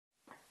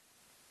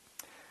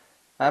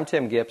I'm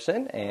Tim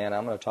Gibson, and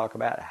I'm going to talk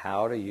about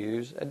how to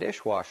use a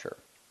dishwasher.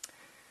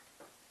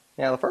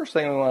 Now, the first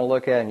thing we want to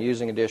look at in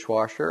using a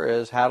dishwasher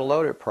is how to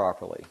load it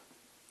properly.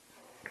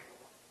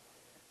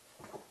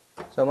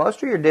 So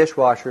most of your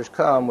dishwashers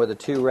come with a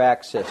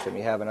two-rack system.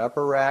 You have an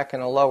upper rack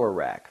and a lower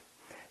rack.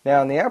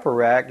 Now, in the upper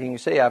rack, you can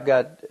see I've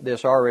got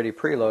this already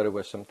preloaded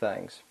with some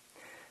things.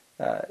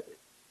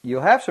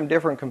 You'll have some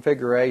different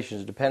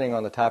configurations depending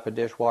on the type of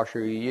dishwasher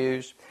you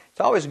use.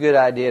 It's always a good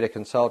idea to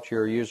consult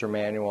your user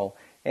manual,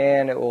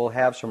 and it will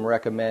have some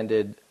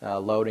recommended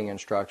loading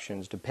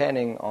instructions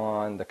depending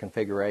on the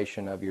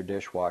configuration of your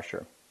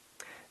dishwasher.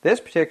 This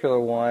particular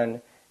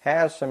one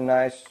has some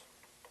nice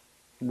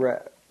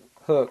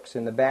hooks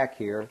in the back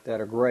here that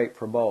are great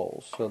for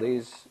bowls. So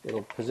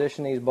it'll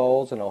position these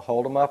bowls and it'll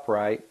hold them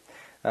upright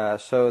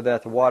so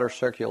that the water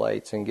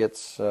circulates and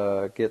gets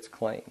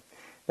clean.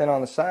 Then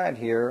on the side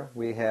here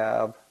we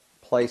have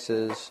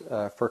places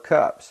for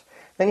cups.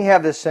 Then you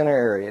have this center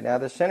area. Now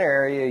the center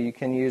area, you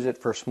can use it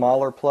for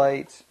smaller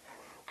plates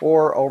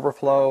or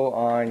overflow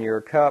on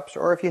your cups,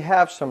 or if you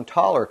have some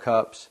taller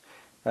cups,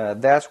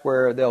 that's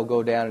where they'll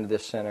go down into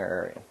this center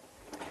area.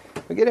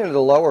 We get into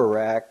the lower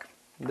rack.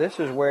 This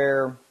is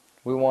where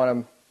we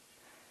want to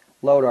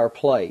load our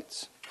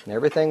plates. And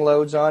everything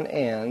loads on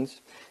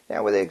ends.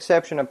 Now with the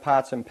exception of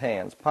pots and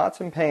pans.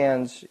 Pots and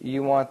pans,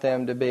 you want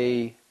them to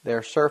be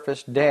their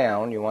surface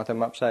down. You want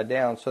them upside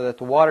down so that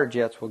the water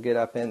jets will get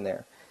up in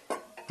there.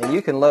 And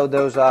you can load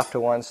those off to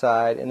one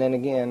side, and then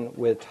again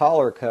with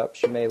taller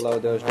cups you may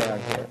load those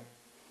down here.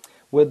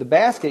 With the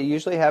basket, you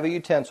usually have a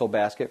utensil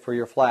basket for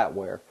your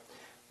flatware.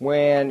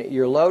 When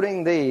you're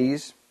loading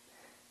these,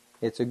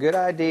 it's a good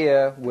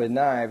idea with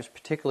knives,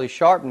 particularly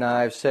sharp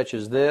knives such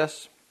as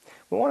this.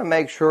 We want to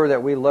make sure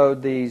that we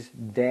load these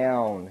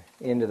down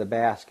into the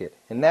basket.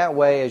 And that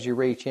way, as you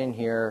reach in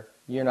here,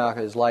 you're not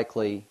as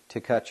likely to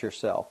cut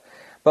yourself.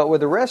 But with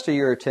the rest of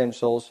your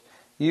utensils,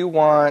 you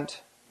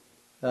want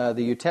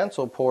the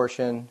utensil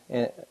portion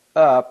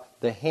up,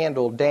 the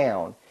handle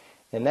down.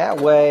 And that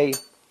way,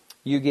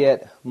 you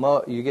get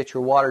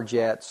your water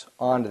jets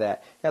onto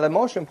that. Now the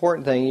most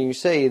important thing, you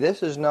see,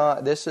 this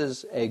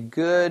is a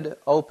good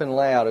open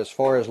layout as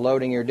far as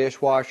loading your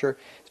dishwasher.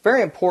 It's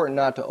very important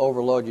not to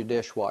overload your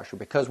dishwasher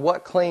because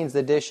what cleans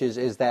the dishes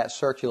is that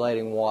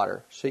circulating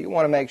water. So you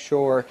want to make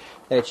sure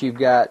that you've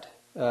got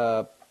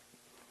a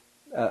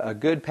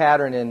good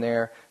pattern in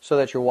there so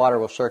that your water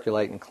will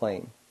circulate and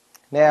clean.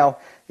 Now,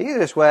 to use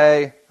this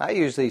way, I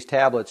use these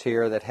tablets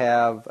here that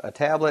have a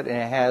tablet and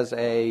it has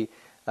an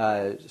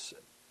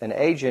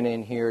agent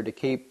in here to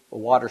keep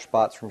water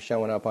spots from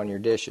showing up on your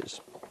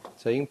dishes.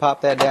 So you can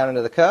pop that down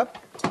into the cup,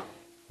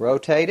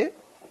 rotate it,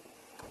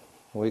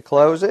 we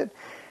close it.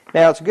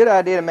 Now it's a good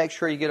idea to make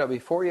sure you get up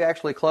before you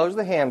actually close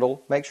the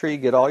handle. Make sure you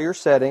get all your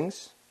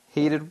settings,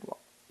 heated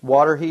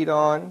water heat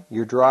on,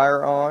 your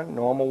dryer on,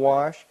 normal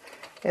wash,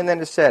 and then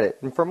to set it.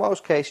 And for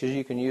most cases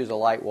you can use a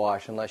light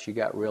wash unless you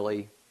got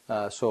really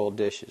soiled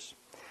dishes.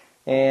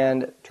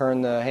 And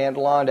turn the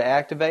handle on to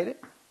activate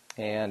it.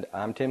 And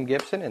I'm Tim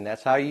Gibson, and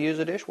that's how you use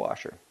a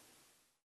dishwasher.